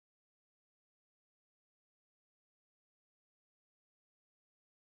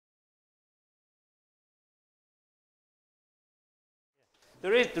The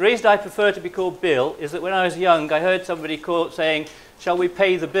reason I prefer to be called Bill is that when I was young, I heard somebody saying, "Shall we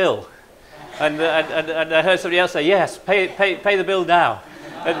pay the bill?" And I heard somebody else say, "Yes, pay the bill now."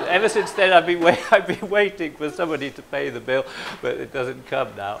 And ever since then, I've been waiting for somebody to pay the bill, but it doesn't come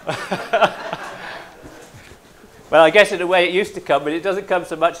now. Well, I guess in a way it used to come, but it doesn't come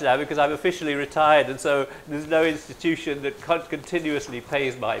so much now because I'm officially retired, and so there's no institution that continuously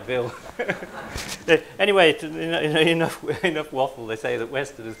pays my bill. Anyway, enough waffle. They say that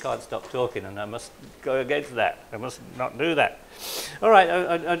Westerners can't stop talking, and I must go against that. I must not do that. All right,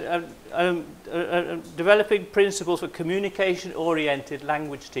 developing principles for communication-oriented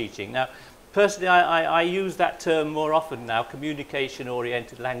language teaching. Now, personally, I use that term more often now,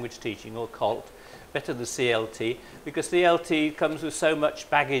 communication-oriented language teaching, or COLT. Better than CLT, because CLT comes with so much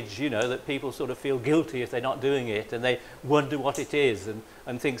baggage, you know, that people sort of feel guilty if they're not doing it, and they wonder what it is,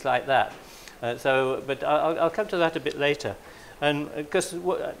 and things like that. But I'll come to that a bit later, and because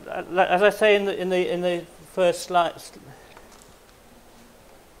as I say in the first slide.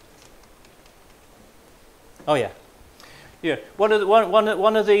 Oh yeah. Yeah, one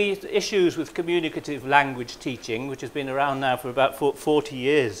of the issues with communicative language teaching, which has been around now for about 40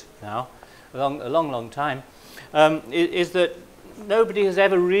 years now, a long time, is that nobody has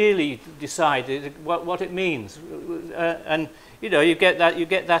ever really decided what it means, and you know, you get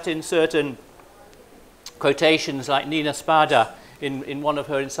that in certain quotations, like Nina Spada in one of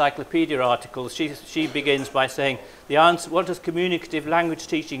her encyclopedia articles. She begins by saying, the answer, what does communicative language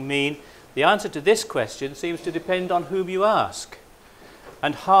teaching mean? The answer to this question seems to depend on whom you ask.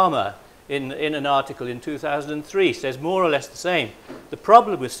 And Harmer, in an article in 2003, says more or less the same. The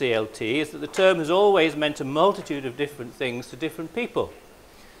problem with CLT is that the term has always meant a multitude of different things to different people.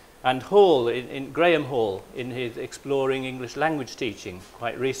 And Hall, Graham Hall, in his Exploring English Language Teaching,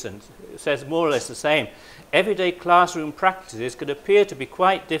 quite recent, says more or less the same. Everyday classroom practices can appear to be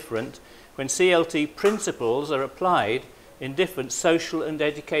quite different when CLT principles are applied in different social and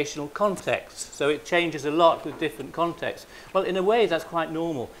educational contexts. So it changes a lot with different contexts. Well, in a way, that's quite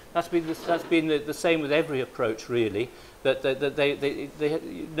normal. That's been the same with every approach, really, that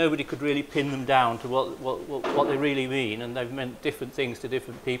nobody could really pin them down to what they really mean, and they've meant different things to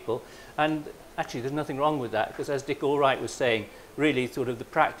different people. And actually, there's nothing wrong with that, because as Dick Allwright was saying, really sort of the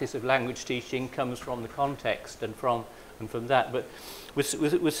practice of language teaching comes from the context and from that. But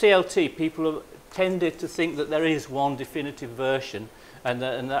with CLT, people have tended to think that there is one definitive version, and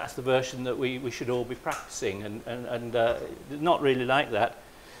that's the version that we should all be practicing, and not really like that.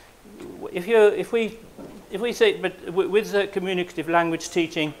 If we say, but with communicative language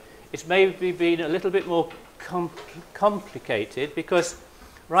teaching, it's maybe been a little bit more complicated, because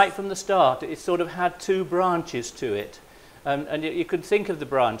right from the start it sort of had two branches to it, and you could think of the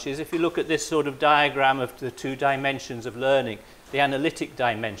branches if you look at this sort of diagram of the two dimensions of learning, the analytic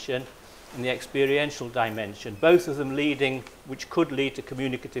dimension and the experiential dimension, both of them leading, which could lead to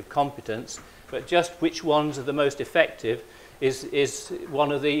communicative competence, but just which ones are the most effective is one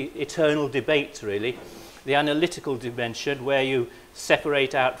of the eternal debates, really. The analytical dimension, where you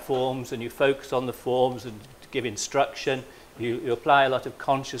separate out forms and you focus on the forms and give instruction, you apply a lot of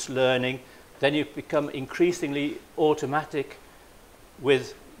conscious learning, then you become increasingly automatic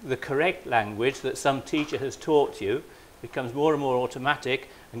with the correct language that some teacher has taught you, becomes more and more automatic,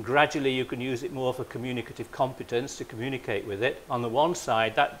 and gradually you can use it more for communicative competence to communicate with it. On the one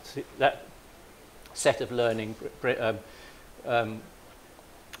side, that set of learning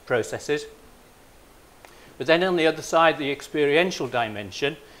processes. But then on the other side, the experiential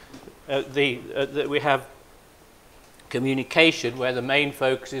dimension, we have communication, where the main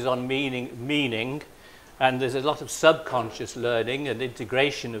focus is on meaning, and there's a lot of subconscious learning and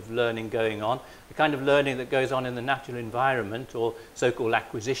integration of learning going on, the kind of learning that goes on in the natural environment, or so-called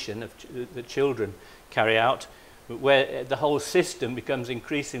acquisition that children carry out, where the whole system becomes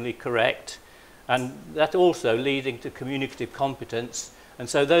increasingly correct, and that also leading to communicative competence. And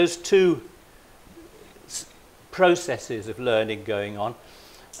so those two processes of learning going on,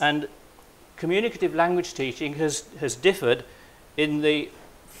 and communicative language teaching has differed in the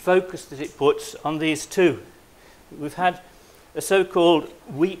focus that it puts on these two. We've had a so-called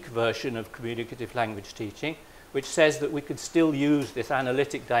weak version of communicative language teaching, which says that we can still use this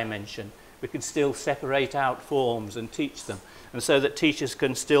analytic dimension. We can still separate out forms and teach them, and so that teachers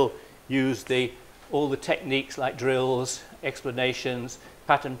can still use all the techniques like drills, explanations,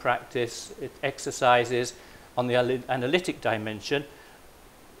 pattern practice, exercises on the analytic dimension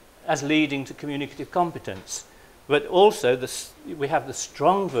as leading to communicative competence. But also we have the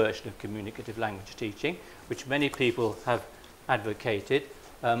strong version of communicative language teaching, which many people have advocated.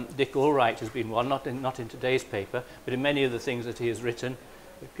 Dick Allwright has been one, not in today's paper, but in many of the things that he has written,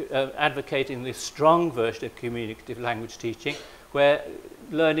 advocating this strong version of communicative language teaching, where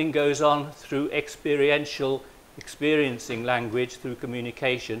learning goes on through experiencing language through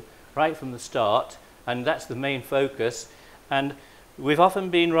communication right from the start, and that's the main focus. And we've often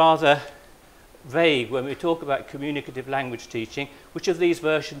been rather vague when we talk about communicative language teaching. Which of these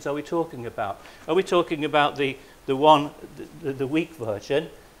versions are we talking about? Are we talking about the weak version,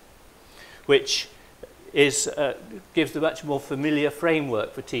 which is gives the much more familiar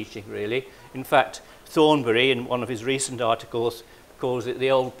framework for teaching, really? In fact, Thornbury, in one of his recent articles, calls it the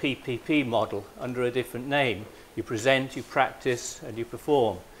old PPP model under a different name. You present, you practice, and you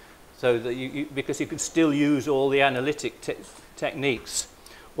perform. So that because you can still use all the analytic techniques.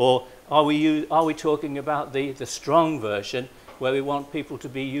 Or are we talking about the strong version, where we want people to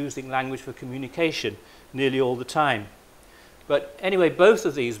be using language for communication nearly all the time? But anyway, both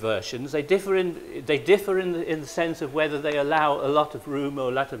of these versions, they differ in the sense of whether they allow a lot of room or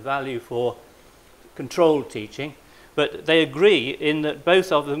a lot of value for controlled teaching, but they agree in that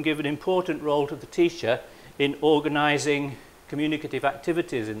both of them give an important role to the teacher in organising communicative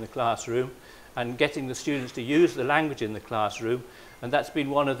activities in the classroom and getting the students to use the language in the classroom, and that's been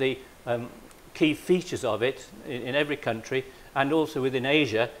one of the key features of it in every country, and also within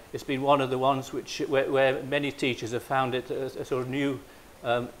Asia. It's been one of the ones where many teachers have found it a sort of new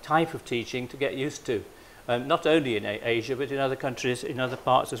type of teaching to get used to, not only in Asia but in other countries, in other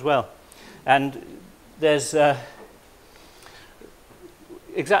parts as well. And there's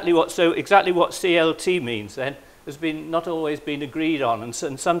exactly what CLT means then has been not always been agreed on, and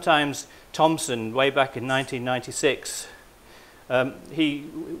sometimes Thompson, way back in 1996, he,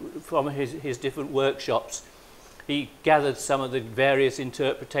 from his different workshops, he gathered some of the various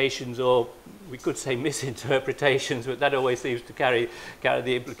interpretations, or we could say misinterpretations, but that always seems to carry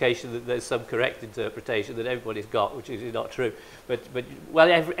the implication that there's some correct interpretation that everybody's got, which is not true. But well,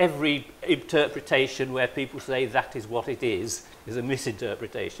 every interpretation where people say that is what it is a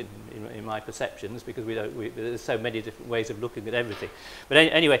misinterpretation in my perceptions, because there's so many different ways of looking at everything. But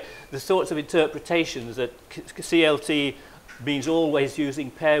anyway, the sorts of interpretations that CLT means always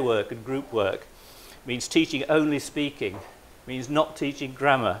using pair work and group work, means teaching only speaking, means not teaching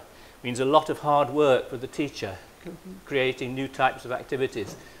grammar, means a lot of hard work for the teacher, creating new types of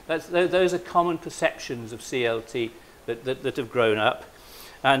activities. Those are common perceptions of CLT that have grown up.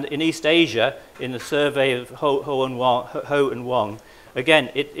 And in East Asia, in the survey of Ho and Wong, again,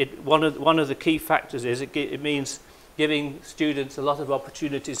 one of the key factors is it means giving students a lot of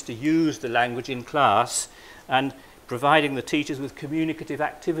opportunities to use the language in class and providing the teachers with communicative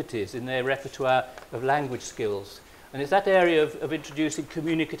activities in their repertoire of language skills. And it's that area of introducing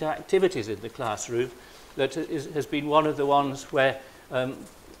communicative activities in the classroom that has been one of the ones where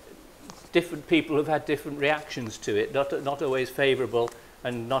different people have had different reactions to it, not always favourable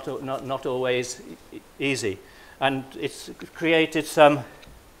and not always easy. And it's created some,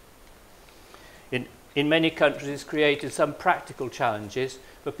 in many countries, it's created some practical challenges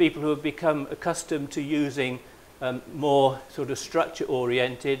for people who have become accustomed to using more sort of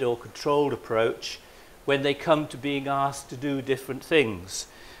structure-oriented or controlled approach when they come to being asked to do different things,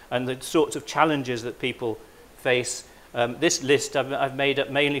 and the sorts of challenges that people face. This list I've made up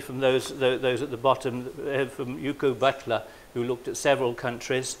mainly from those at the bottom, from Yuko Butler, who looked at several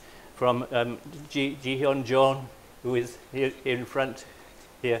countries, from Ji Hyun Jeon, who is here in front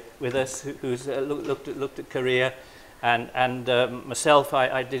here with us, who's looked at Korea, and myself,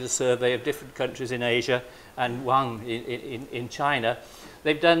 I did a survey of different countries in Asia, and Wang in China.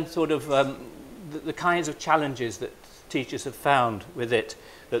 They've done sort of the kinds of challenges that teachers have found with it,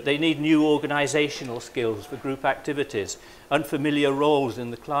 that they need new organisational skills for group activities, unfamiliar roles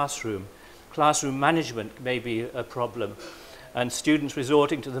in the classroom management may be a problem, and students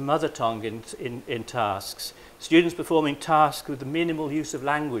resorting to the mother tongue in tasks, students performing tasks with the minimal use of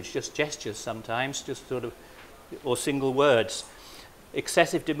language, just gestures sometimes, just sort of, or single words,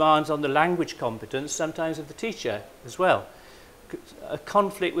 excessive demands on the language competence, sometimes of the teacher as well. A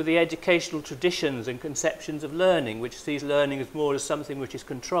conflict with the educational traditions and conceptions of learning, which sees learning as more as something which is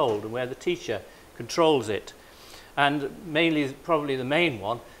controlled and where the teacher controls it. And mainly, probably the main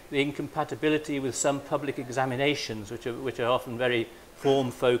one, the incompatibility with some public examinations, which are often very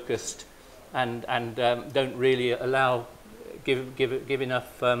form-focused and don't really give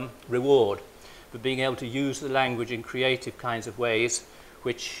enough reward for being able to use the language in creative kinds of ways,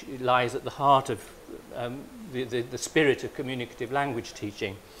 which lies at the heart of the spirit of communicative language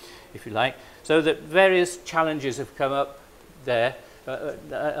teaching, if you like. So that various challenges have come up there.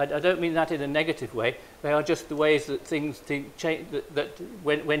 I don't mean that in a negative way. They are just the ways that things change, that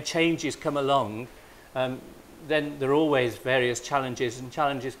when changes come along, then there are always various challenges, and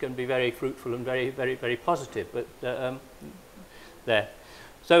challenges can be very fruitful and very, very, very positive. But there.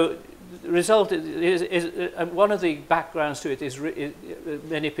 So the result is one of the backgrounds to it is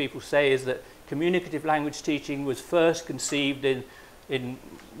many people say is that communicative language teaching was first conceived in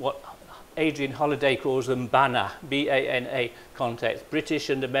what Adrian Holiday calls them BANA, B-A-N-A context, British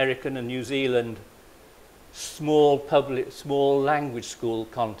and American and New Zealand small language school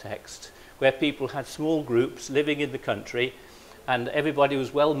context, where people had small groups living in the country and everybody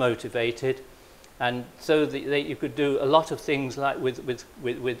was well motivated, and so you could do a lot of things like with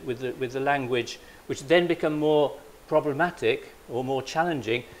the language, which then become more problematic or more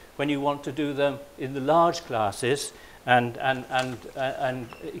challenging when you want to do them in the large classes and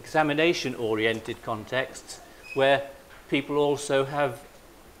examination-oriented contexts, where people also have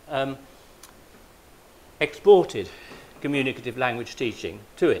exported communicative language teaching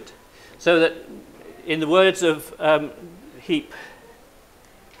to it. So that, in the words of Heap,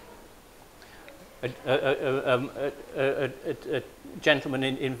 a gentleman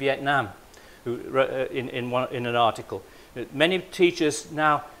in Vietnam, who wrote in an article, many teachers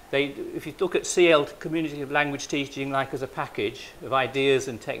now, if you look at CL, communicative language teaching, like as a package of ideas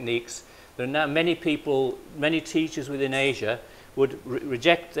and techniques, there are now many teachers within Asia would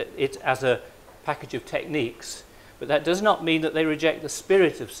reject it as a package of techniques, but that does not mean that they reject the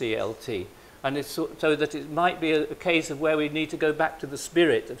spirit of CLT. And it's so that it might be a case of where we need to go back to the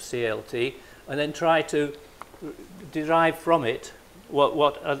spirit of CLT and then try to derive from it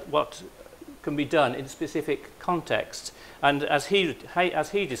what can be done in specific contexts. And as he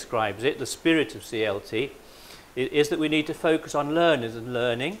describes it, the spirit of CLT is that we need to focus on learners and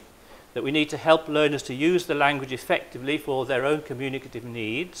learning, that we need to help learners to use the language effectively for their own communicative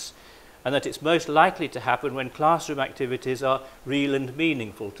needs, and that it's most likely to happen when classroom activities are real and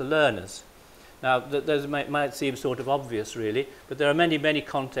meaningful to learners. Now, those might seem sort of obvious, really, but there are many, many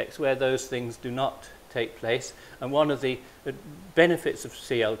contexts where those things do not take place, and one of the benefits of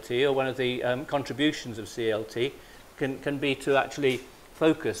CLT, or one of the contributions of CLT, can be to actually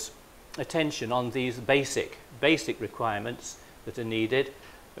focus attention on these basic requirements that are needed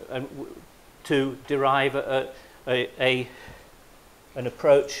to derive an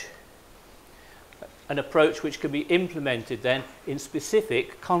approach which can be implemented then in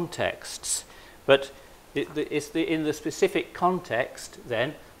specific contexts. But it's in the specific context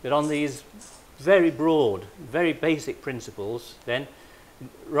then that on these very broad, very basic principles then,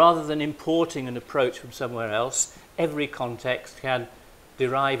 rather than importing an approach from somewhere else, every context can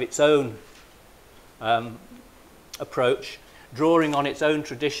derive its own approach, drawing on its own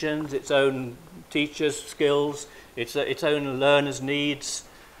traditions, its own teachers' skills, its own learners' needs,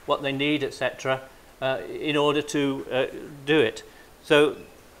 what they need, etc., in order to do it. So,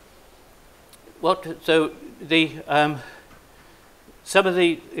 some of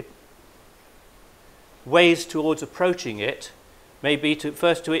the ways towards approaching it may be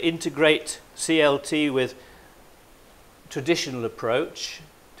first to integrate CLT with traditional approach,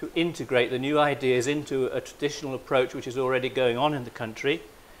 to integrate the new ideas into a traditional approach which is already going on in the country,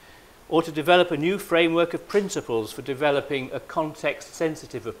 or to develop a new framework of principles for developing a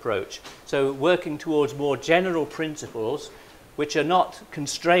context-sensitive approach. So working towards more general principles which are not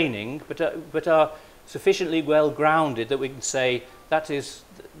constraining but are sufficiently well grounded that we can say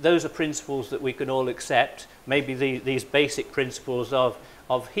those are principles that we can all accept, maybe these basic principles of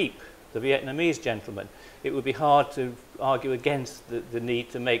Heap, the Vietnamese gentleman. It would be hard to argue against the need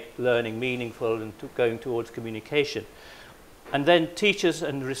to make learning meaningful and going towards communication. And then teachers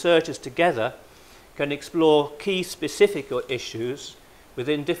and researchers together can explore key specific issues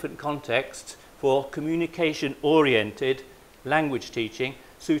within different contexts for communication-oriented language teaching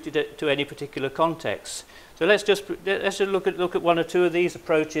suited to any particular context. So let's just look at one or two of these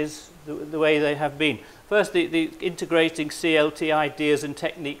approaches the way they have been. First, the integrating CLT ideas and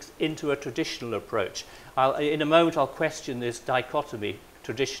techniques into a traditional approach. In a moment I'll question this dichotomy,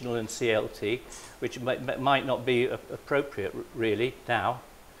 traditional and CLT, which might not be appropriate really now.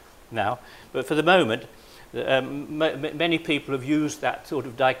 But for the moment, many people have used that sort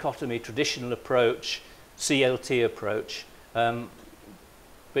of dichotomy, traditional approach, CLT approach,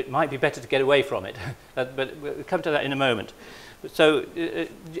 but it might be better to get away from it. But we'll come to that in a moment. So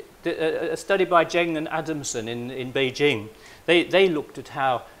a study by Zheng and Adamson in Beijing, they looked at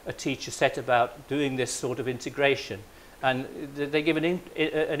how a teacher set about doing this sort of integration. And they give an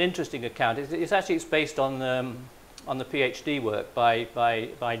interesting account. It's based on the PhD work by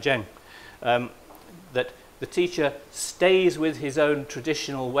Zheng, that the teacher stays with his own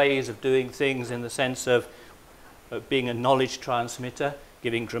traditional ways of doing things in the sense of being a knowledge transmitter.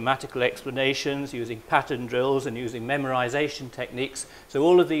 giving grammatical explanations, using pattern drills and using memorization techniques. So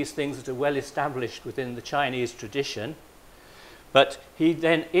all of these things that are well established within the Chinese tradition. But he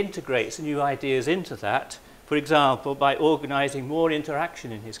then integrates new ideas into that, for example, by organizing more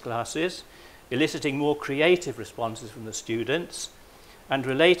interaction in his classes, eliciting more creative responses from the students, and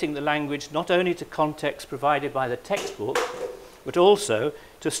relating the language not only to context provided by the textbook, but also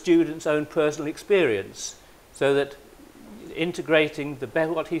to students' own personal experience, so that integrating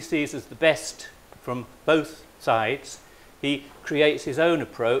what he sees as the best from both sides, he creates his own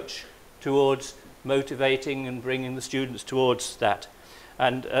approach towards motivating and bringing the students towards that.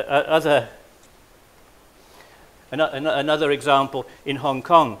 And another example in Hong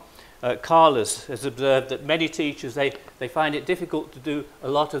Kong, Carlos has observed that many teachers, they find it difficult to do a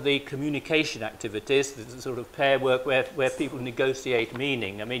lot of the communication activities, the sort of pair work where people negotiate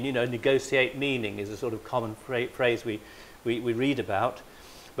meaning. I mean, you know, negotiate meaning is a sort of common phrase we read about,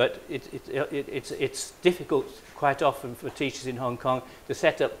 but it's difficult quite often for teachers in Hong Kong to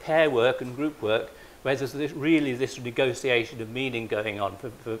set up pair work and group work where there's really this negotiation of meaning going on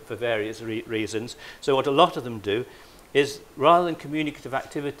for various reasons. So what a lot of them do is, rather than communicative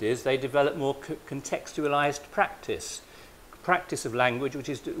activities, they develop more contextualized practice of language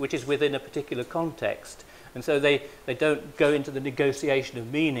which is within a particular context. And so they don't go into the negotiation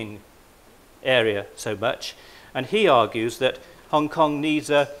of meaning area so much. And he argues that Hong Kong needs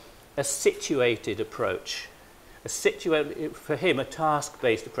a situated approach, for him, a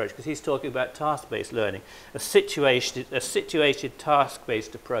task-based approach, because he's talking about task-based learning, a situated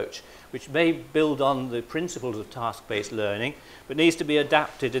task-based approach, which may build on the principles of task-based learning, but needs to be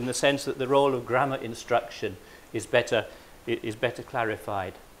adapted in the sense that the role of grammar instruction is better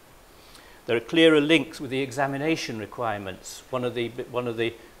clarified. There are clearer links with the examination requirements. One of the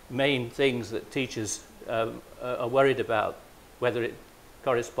main things that teachers are worried about, whether it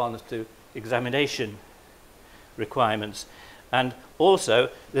corresponds to examination requirements. And also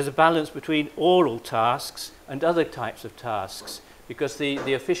there's a balance between oral tasks and other types of tasks, because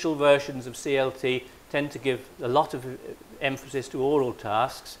the official versions of CLT tend to give a lot of emphasis to oral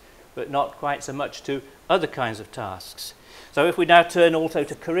tasks, but not quite so much to other kinds of tasks. So if we now turn also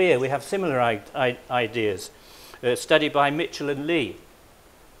to Korea, we have similar ideas. A study by Mitchell and Lee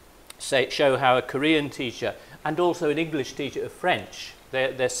show how a Korean teacher and also an English teacher of French,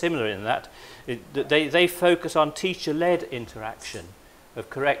 they're similar in that. They focus on teacher-led interaction, of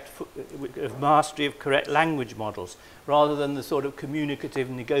mastery of correct language models, rather than the sort of communicative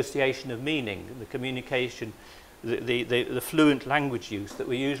negotiation of meaning, the communication, the fluent language use that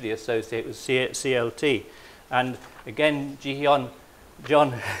we usually associate with CLT. And again, John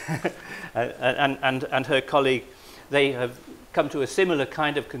and her colleague, they have come to a similar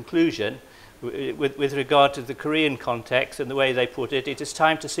kind of conclusion with regard to the Korean context and the way they put it. It is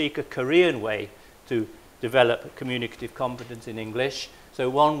time to seek a Korean way to develop communicative competence in English, so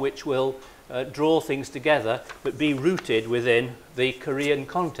one which will draw things together but be rooted within the Korean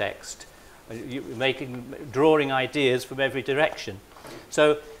context, drawing ideas from every direction.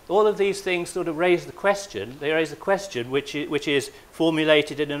 So all of these things sort of raise the question. They raise the question which is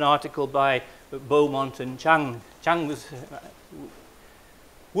formulated in an article by Beaumont and Chang. Chang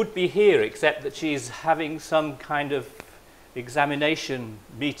would be here, except that she's having some kind of examination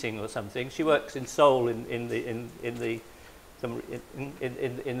meeting or something. She works in Seoul in a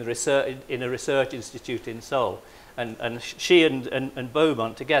research institute in Seoul, and she and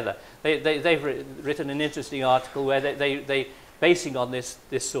Beaumont together, they've written an interesting article where they basing on this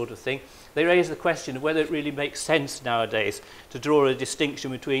sort of thing, they raise the question of whether it really makes sense nowadays to draw a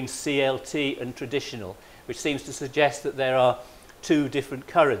distinction between CLT and traditional, which seems to suggest that there are two different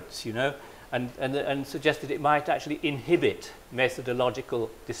currents, you know, and suggest that it might actually inhibit methodological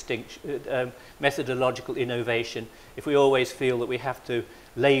distinction, methodological innovation, if we always feel that we have to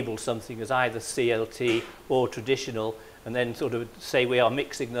label something as either CLT or traditional, and then sort of say we are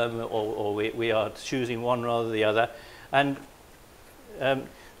mixing them, or we are choosing one rather than the other. And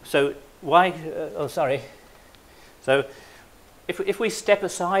so why? So if we step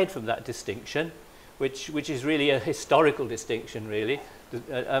aside from that distinction, which is really a historical distinction, really,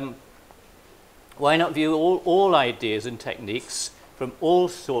 why not view all ideas and techniques from all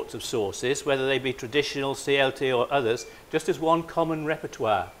sorts of sources, whether they be traditional, CLT or others, just as one common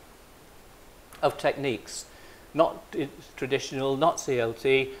repertoire of techniques, not traditional, not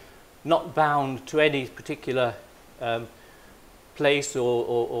CLT, not bound to any particular place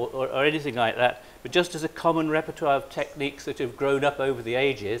or anything like that, but just as a common repertoire of techniques that have grown up over the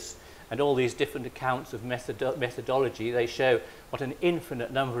ages. And all these different accounts of methodology, they show what an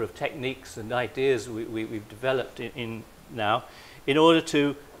infinite number of techniques and ideas we've developed in now in order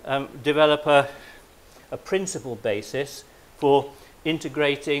to develop a principle basis for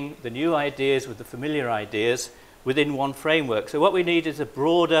integrating the new ideas with the familiar ideas within one framework. So what we need is a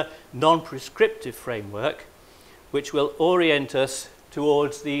broader, non-prescriptive framework which will orient us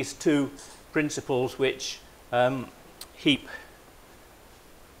towards these two principles which Heap,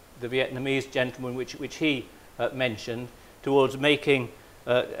 the Vietnamese gentleman, which he mentioned, towards making,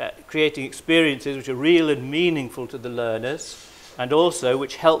 creating experiences which are real and meaningful to the learners, and also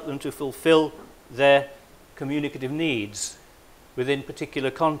which help them to fulfill their communicative needs within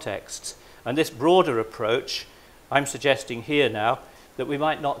particular contexts. And this broader approach, I'm suggesting here now, that we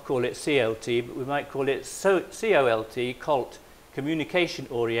might not call it CLT, but we might call it COLT,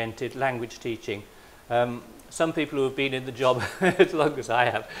 Communication-Oriented Language Teaching. Some people who have been in the job as long as I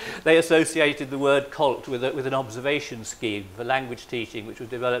have, they associated the word COLT with an observation scheme for language teaching, which was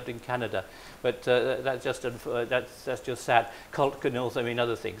developed in Canada. But that's just sad. COLT can also mean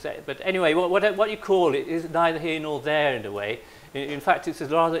other things. But anyway, what you call it is neither here nor there in a way. In fact, it's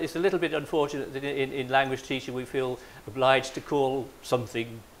a little bit unfortunate that in language teaching we feel obliged to call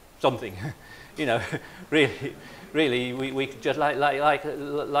something. You know, really, we could just like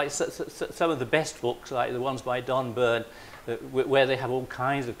some of the best books, like the ones by Don Byrne, where they have all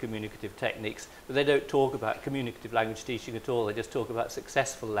kinds of communicative techniques, but they don't talk about communicative language teaching at all. They just talk about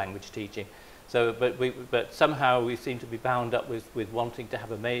successful language teaching. So, but somehow we seem to be bound up with wanting to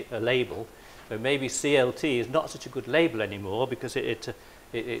have a label. So maybe CLT is not such a good label anymore because it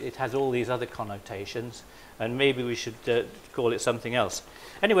has all these other connotations, and maybe we should call it something else.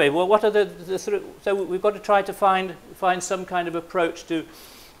 Anyway, well, what are the sort of, so we've got to try to find some kind of approach to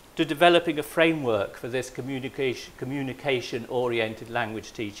developing a framework for this communication-oriented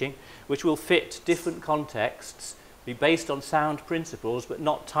language teaching, which will fit different contexts, be based on sound principles, but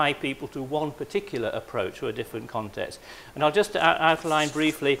not tie people to one particular approach or a different context. And I'll just outline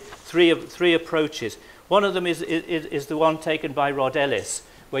briefly three approaches. One of them is the one taken by Rod Ellis,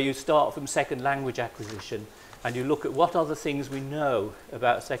 where you start from second language acquisition and you look at what are the things we know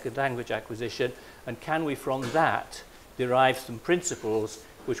about second language acquisition, and can we from that derive some principles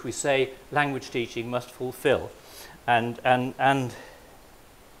which we say language teaching must fulfill. And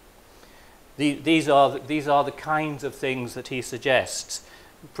these are the kinds of things that he suggests: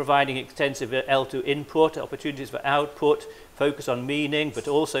 providing extensive L2 input, opportunities for output, focus on meaning, but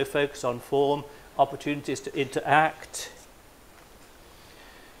also focus on form, opportunities to interact,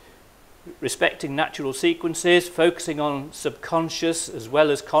 respecting natural sequences, focusing on subconscious as well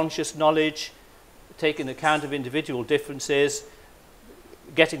as conscious knowledge, taking account of individual differences,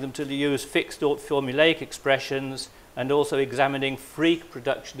 getting them to use fixed or formulaic expressions, and also examining free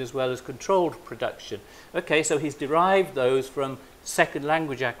production as well as controlled production. Okay, so he's derived those from second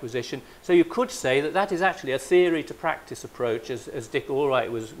language acquisition. So you could say that that is actually a theory to practice approach, as Dick Allwright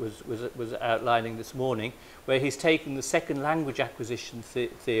was outlining this morning, where he's taking the second language acquisition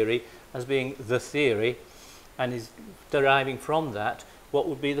theory as being the theory, and is deriving from that what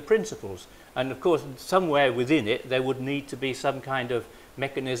would be the principles. And of course, somewhere within it, there would need to be some kind of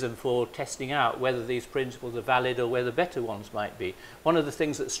mechanism for testing out whether these principles are valid or whether better ones might be. One of the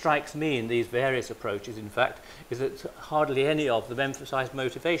things that strikes me in these various approaches, in fact, is that hardly any of them emphasize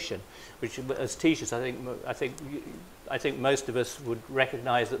motivation, which as teachers I think most of us would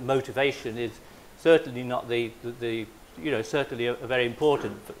recognize that motivation is certainly not the certainly a very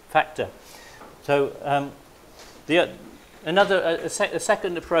important factor. So a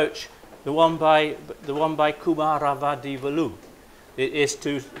second approach, the one by Kumaravadivalu, is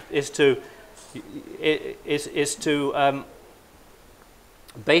to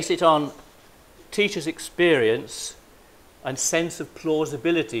base it on teachers' experience and sense of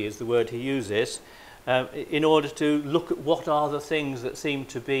plausibility is the word he uses, in order to look at what are the things that seem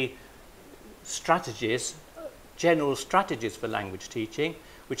to be strategies, general strategies for language teaching,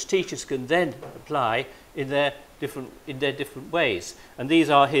 which teachers can then apply in their different ways. And these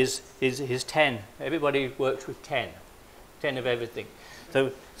are his 10. Everybody works with 10 of everything.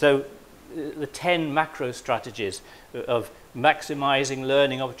 So the 10 macro strategies of maximizing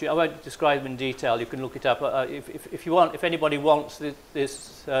learning opportunity. I won't describe them in detail. You can look it up. If you want, if anybody wants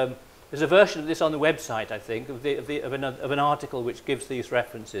this, there's a version of this on the website, I think, of an article which gives these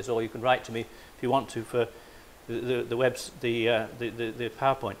references. Or you can write to me if you want to for the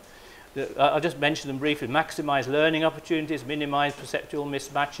PowerPoint. I'll just mention them briefly. Maximize learning opportunities, minimize perceptual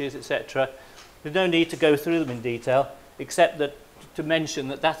mismatches, etc. There's no need to go through them in detail, except that to mention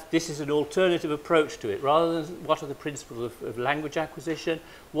that this is an alternative approach to it. Rather than what are the principles of language acquisition,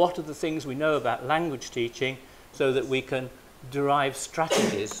 what are the things we know about language teaching, so that we can derive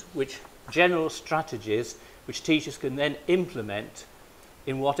strategies, general strategies, which teachers can then implement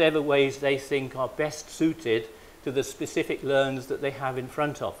in whatever ways they think are best suited to the specific learners that they have in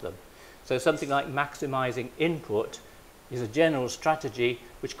front of them. So something like maximising input is a general strategy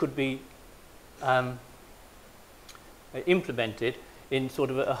which could be implemented in sort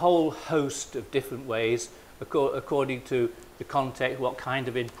of a whole host of different ways according to the context, what kind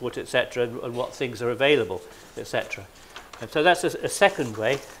of input, etc., and what things are available, etc. And so that's a second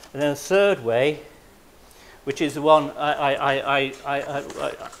way. And then a third way, which is the one I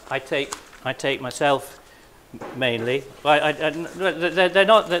take myself mainly. They're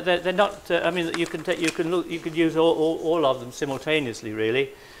not. I mean, you can use all of them simultaneously. Really,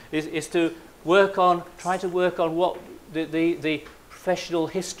 is to try to work on what the professional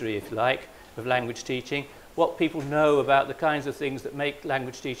history, if you like, of language teaching, what people know about the kinds of things that make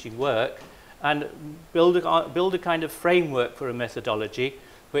language teaching work, and build a kind of framework for a methodology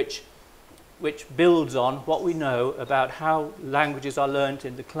which builds on what we know about how languages are learnt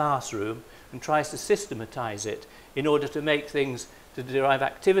in the classroom and tries to systematize it in order to make things, to derive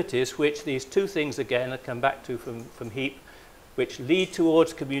activities which these two things again I come back to from Heap, which lead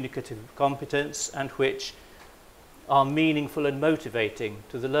towards communicative competence and which are meaningful and motivating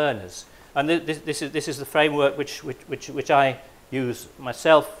to the learners. And this is the framework which I use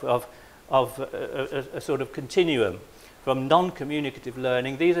myself of a sort of continuum from non-communicative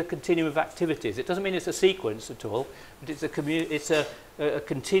learning. These are continuum of activities. It doesn't mean it's a sequence at all, but it's a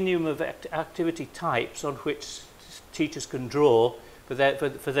continuum of activity types on which teachers can draw for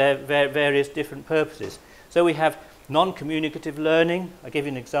their various different purposes. So we have non-communicative learning. I'll give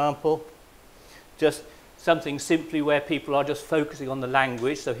you an example. Just something simply where people are just focusing on the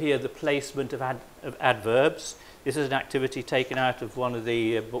language. So here the placement of adverbs. This is an activity taken out of one of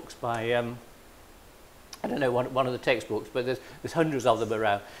the books by, I don't know, one of the textbooks, but there's hundreds of them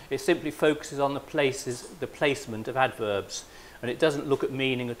around. It simply focuses on the placement of adverbs, and it doesn't look at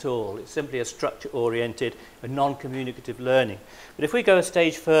meaning at all. It's simply a structure-oriented and non-communicative learning. But if we go a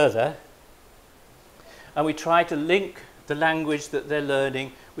stage further, and we try to link the language that they're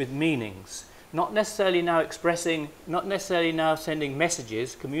learning with meanings, not necessarily now expressing, not necessarily now sending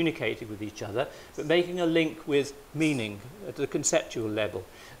messages, communicating with each other, but making a link with meaning at the conceptual level.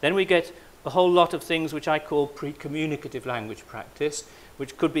 Then we get a whole lot of things which I call pre-communicative language practice,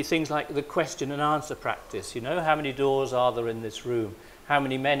 which could be things like the question and answer practice. You know, how many doors are there in this room? How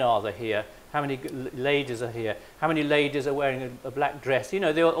many men are there here? How many ladies are here? How many ladies are wearing a black dress? You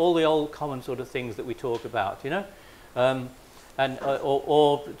know, all the old common sort of things that we talk about, you know.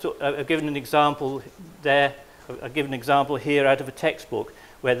 I've given an example there. I've given an example here out of a textbook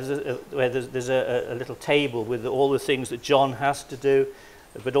where there's a little table with all the things that John has to do,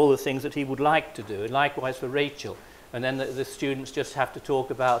 but all the things that he would like to do, and likewise for Rachel. And then the students just have to talk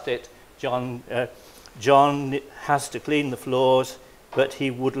about it. John has to clean the floors, but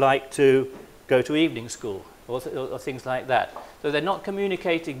he would like to go to evening school, or things like that. So they're not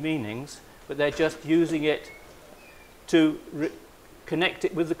communicating meanings, but they're just using it to connect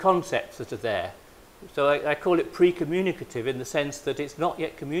it with the concepts that are there. So I call it pre-communicative in the sense that it's not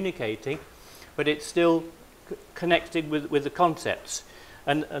yet communicating, but it's still connecting with the concepts.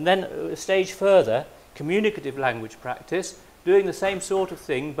 And then a stage further, communicative language practice, doing the same sort of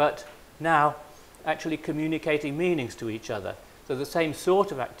thing, but now actually communicating meanings to each other. So the same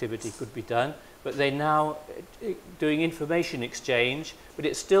sort of activity could be done, but they're now doing information exchange, but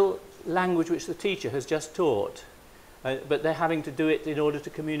it's still language which the teacher has just taught. But they're having to do it in order to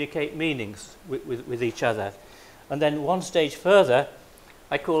communicate meanings with each other. And then one stage further,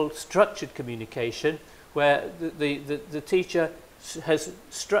 I call structured communication, where the teacher has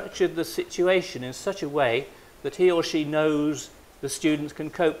structured the situation in such a way that he or she knows the students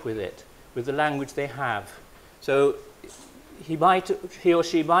can cope with it, with the language they have. So he or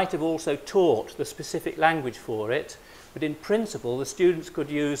she might have also taught the specific language for it, but in principle the students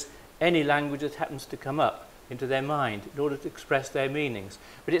could use any language that happens to come up into their mind in order to express their meanings.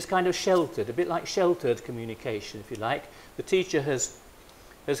 But it's kind of sheltered, a bit like sheltered communication, if you like. The teacher has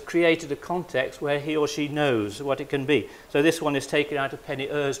created a context where he or she knows what it can be. So this one is taken out of Penny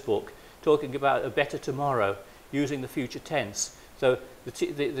Ear's book, talking about a better tomorrow, using the future tense. So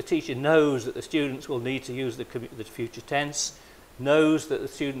the teacher knows that the students will need to use the future tense, knows that the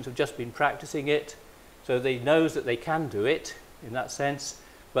students have just been practicing it, so they knows that they can do it in that sense,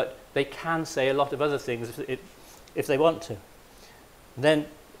 but they can say a lot of other things if they want to. And then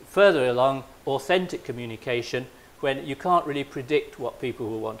further along, authentic communication, when you can't really predict what people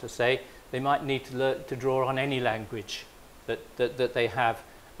will want to say, they might need to learn to draw on any language that they have.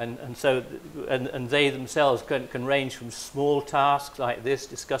 And so they themselves can range from small tasks like this,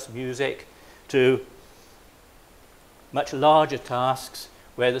 discuss music, to much larger tasks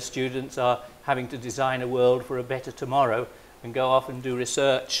where the students are having to design a world for a better tomorrow and go off and do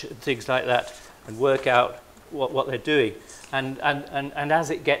research and things like that and work out what they're doing. And as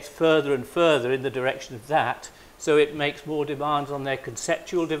it gets further and further in the direction of that, so it makes more demands on their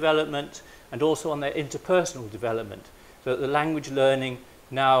conceptual development and also on their interpersonal development. So that the language learning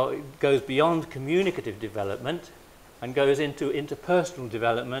now goes beyond communicative development and goes into interpersonal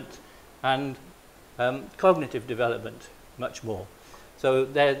development and cognitive development much more. So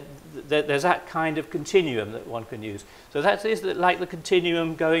there's that kind of continuum that one can use. So that is like the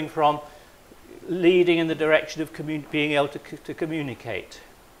continuum going from leading in the direction of being able to communicate.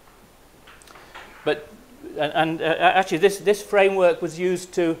 But actually, this framework was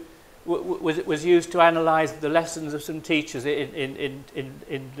used to analyse the lessons of some teachers in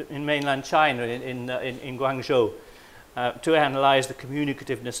mainland China, in Guangzhou, to analyse the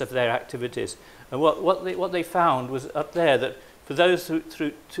communicativeness of their activities. And what they found was up there that for those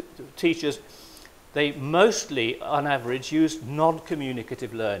teachers, they mostly, on average, used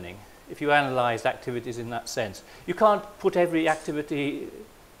non-communicative learning, if you analysed activities in that sense. You can't put every activity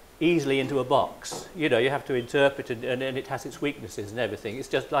easily into a box. You know, you have to interpret it, and it has its weaknesses and everything. It's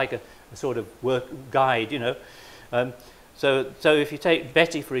just like a sort of work guide, you know. So if you take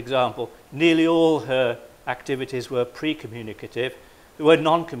Betty, for example, nearly all her activities were pre-communicative, they were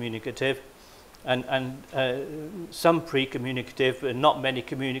non-communicative, and some pre-communicative and not many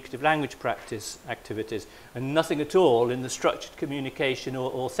communicative language practice activities, and nothing at all in the structured communication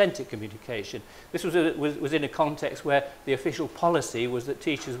or authentic communication. This was in a context where the official policy was that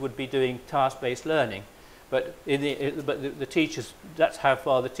teachers would be doing task-based learning, but the teachers, that's how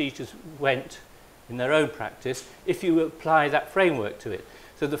far the teachers went in their own practice if you apply that framework to it.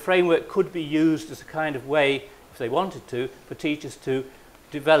 So the framework could be used as a kind of way, if they wanted to, for teachers to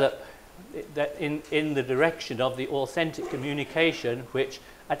develop that in the direction of the authentic communication, which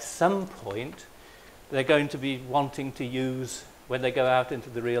at some point they're going to be wanting to use when they go out into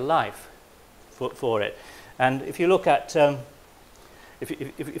the real life for it. And if you look at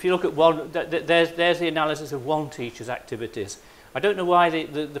if you look at one, there's the analysis of one teacher's activities. I don't know why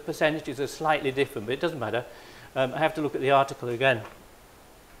the percentages are slightly different, but it doesn't matter. I have to look at the article again.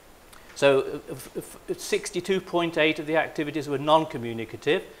 So 62.8 of the activities were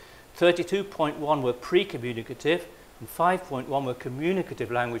non-communicative, 32.1 were pre-communicative, and 5.1 were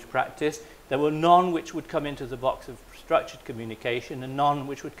communicative language practice. There were none which would come into the box of structured communication and none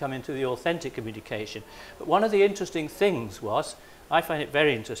which would come into the authentic communication. But one of the interesting things was, I find it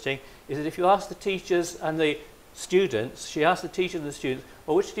very interesting, is that if you ask the teachers and the students, she asked the teachers and the students,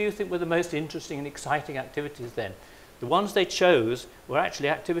 well, which do you think were the most interesting and exciting activities then? The ones they chose were actually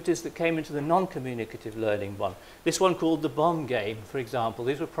activities that came into the non-communicative learning one. This one called the bomb game, for example.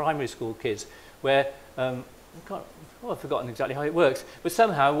 These were primary school kids where, I've forgotten exactly how it works, but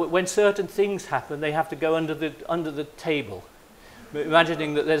somehow when certain things happen, they have to go under the table,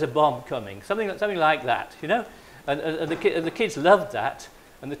 imagining that there's a bomb coming, something like that, you know? And the kids loved that,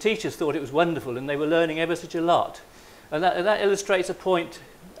 and the teachers thought it was wonderful, and they were learning ever such a lot. And that illustrates a point,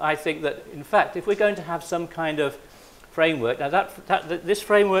 I think, that in fact, if we're going to have some kind of framework. Now this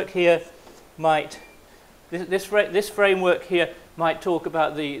framework here might this framework here might talk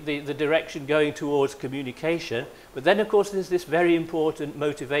about the direction going towards communication, but then of course there's this very important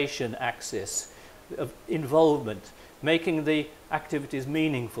motivation axis of involvement, making the activities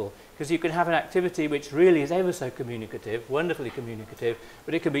meaningful, because you can have an activity which really is ever so communicative, wonderfully communicative,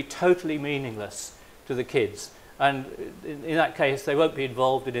 but it can be totally meaningless to the kids, and in that case they won't be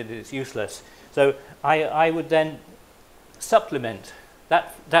involved in it, it's useless. So I would then supplement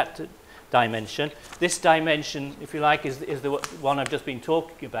that dimension. This dimension, if you like, is the one I've just been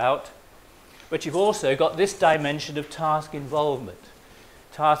talking about. But you've also got this dimension of task involvement,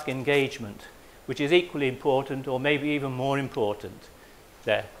 task engagement, which is equally important, or maybe even more important.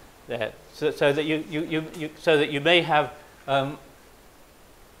 There. So that you may have an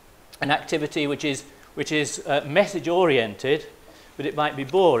activity which is message oriented, but it might be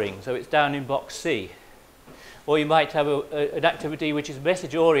boring. So it's down in box C. Or you might have an activity which is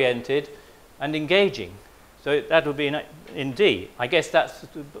message-oriented and engaging. So that would be in D. I guess that's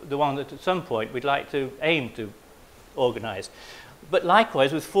the one that at some point we'd like to aim to organise. But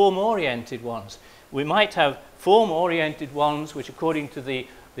likewise with form-oriented ones. We might have form-oriented ones which, according to the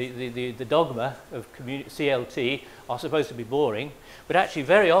dogma of CLT, are supposed to be boring, but actually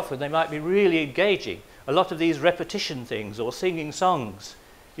very often they might be really engaging. A lot of these repetition things or singing songs,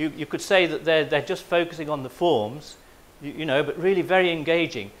 you could say that they're just focusing on the forms, you know, but really very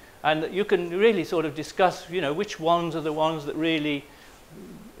engaging. And you can really sort of discuss, you know, which ones are the ones that really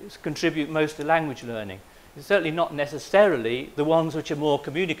contribute most to language learning. It's certainly not necessarily the ones which are more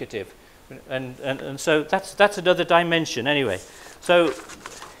communicative. And so that's another dimension anyway. So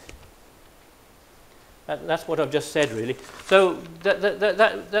that's what I've just said, really. So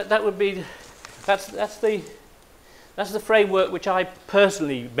that would be that's the framework which I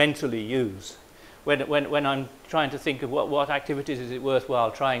personally mentally use when I'm trying to think of what activities is it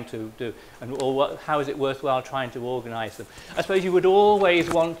worthwhile trying to do, or how is it worthwhile trying to organise them. I suppose you would always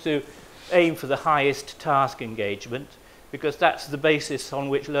want to aim for the highest task engagement, because that's the basis on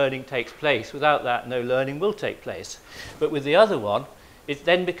which learning takes place. Without that, no learning will take place. But with the other one, it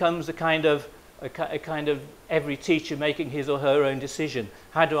then becomes a kind of every teacher making his or her own decision.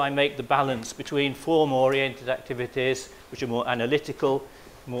 How do I make the balance between form-oriented activities, which are more analytical,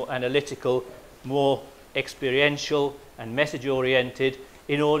 more experiential and message-oriented,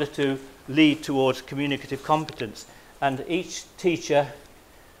 in order to lead towards communicative competence? And each teacher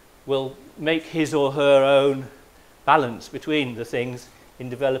will make his or her own balance between the things in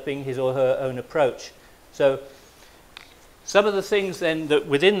developing his or her own approach. So some of the things then that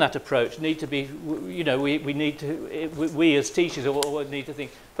within that approach need to be, we as teachers need to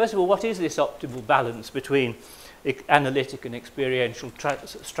think, first of all, what is this optimal balance between analytic and experiential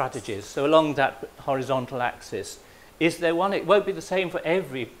strategies? So along that horizontal axis, is there one? It won't be the same for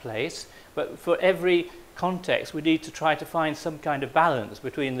every place, but for every context, we need to try to find some kind of balance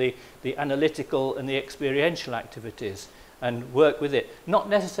between the analytical and the experiential activities and work with it. Not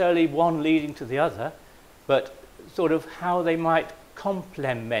necessarily one leading to the other, but sort of how they might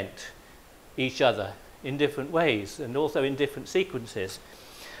complement each other in different ways and also in different sequences.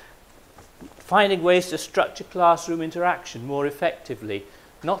 Finding ways to structure classroom interaction more effectively,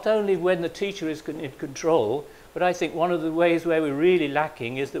 not only when the teacher is in control, but I think one of the ways where we're really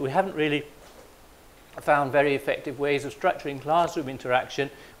lacking is that we haven't really found very effective ways of structuring classroom interaction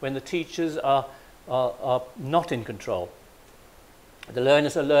when the teachers are not in control. The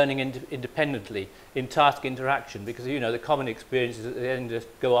learners are learning independently in task interaction, because the common experience is that they then just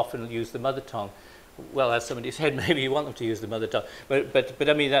go off and use the mother tongue. Well, as somebody said, maybe you want them to use the mother tongue, but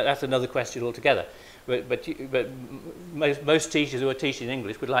I mean that's another question altogether. But most teachers who are teaching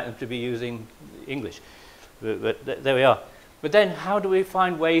English would like them to be using English. But there we are. But then, how do we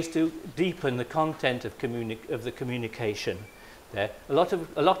find ways to deepen the content of the communication? There, a lot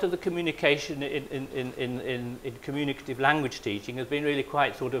of the communication in communicative language teaching has been really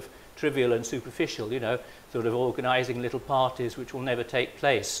quite sort of trivial and superficial. Sort of organising little parties which will never take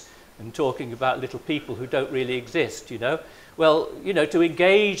place, and talking about little people who don't really exist. Well, to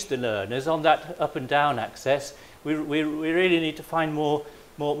engage the learners on that up and down axis, we really need to find more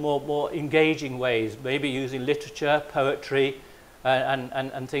engaging ways, maybe using literature, poetry,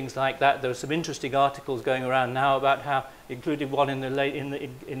 and things like that. There are some interesting articles going around now about how, including one in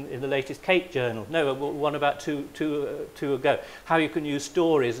the latest Cape Journal. No, one about two ago. How you can use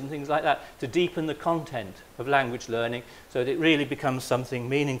stories and things like that to deepen the content of language learning, so that it really becomes something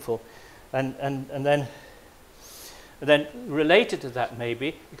meaningful. And then related to that,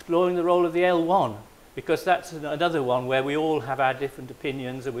 maybe exploring the role of the L1. Because that's another one where we all have our different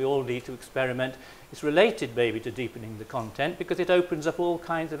opinions and we all need to experiment. It's related maybe to deepening the content, because it opens up all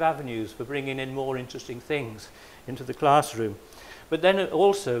kinds of avenues for bringing in more interesting things into the classroom. But then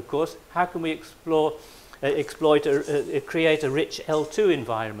also, of course, how can we create a rich L2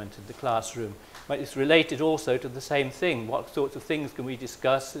 environment in the classroom? But it's related also to the same thing. What sorts of things can we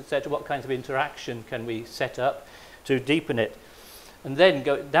discuss, etc.? What kinds of interaction can we set up to deepen it? And then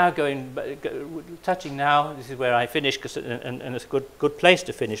touching now, this is where I finish, and it's a good place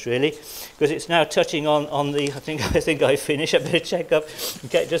to finish really, because it's now touching on the. I think I finish. I better check up,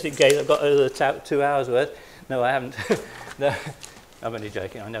 just in case I've got another 2 hours worth. No, I haven't. No, I'm only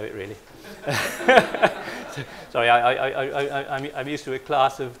joking. I know it really. Sorry, I'm used to a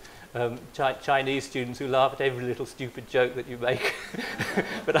class of Chinese students who laugh at every little stupid joke that you make,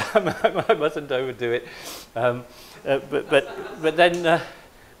 but I mustn't overdo it. But then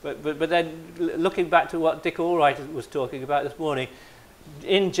looking back to what Dick Allwright was talking about this morning,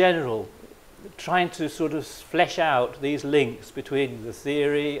 in general, trying to sort of flesh out these links between the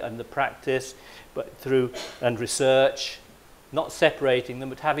theory and the practice, but and research, not separating them,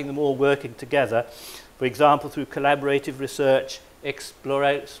 but having them all working together. For example, through collaborative research,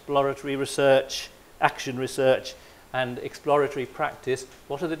 exploratory research, action research, and exploratory practice.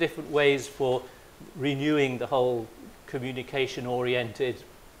 What are the different ways for renewing the whole communication-oriented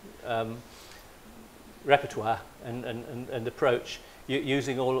repertoire and approach,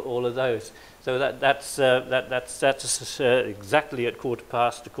 using all of those? So that's exactly at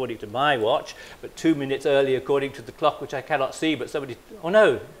 1:15 according to my watch, but 2 minutes early according to the clock, which I cannot see. But somebody, oh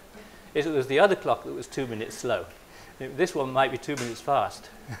no, It was the other clock that was 2 minutes slow. This one might be 2 minutes fast.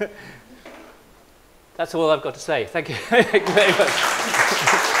 That's all I've got to say. Thank you. Thank you very much.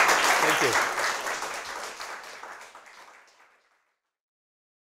 Thank you.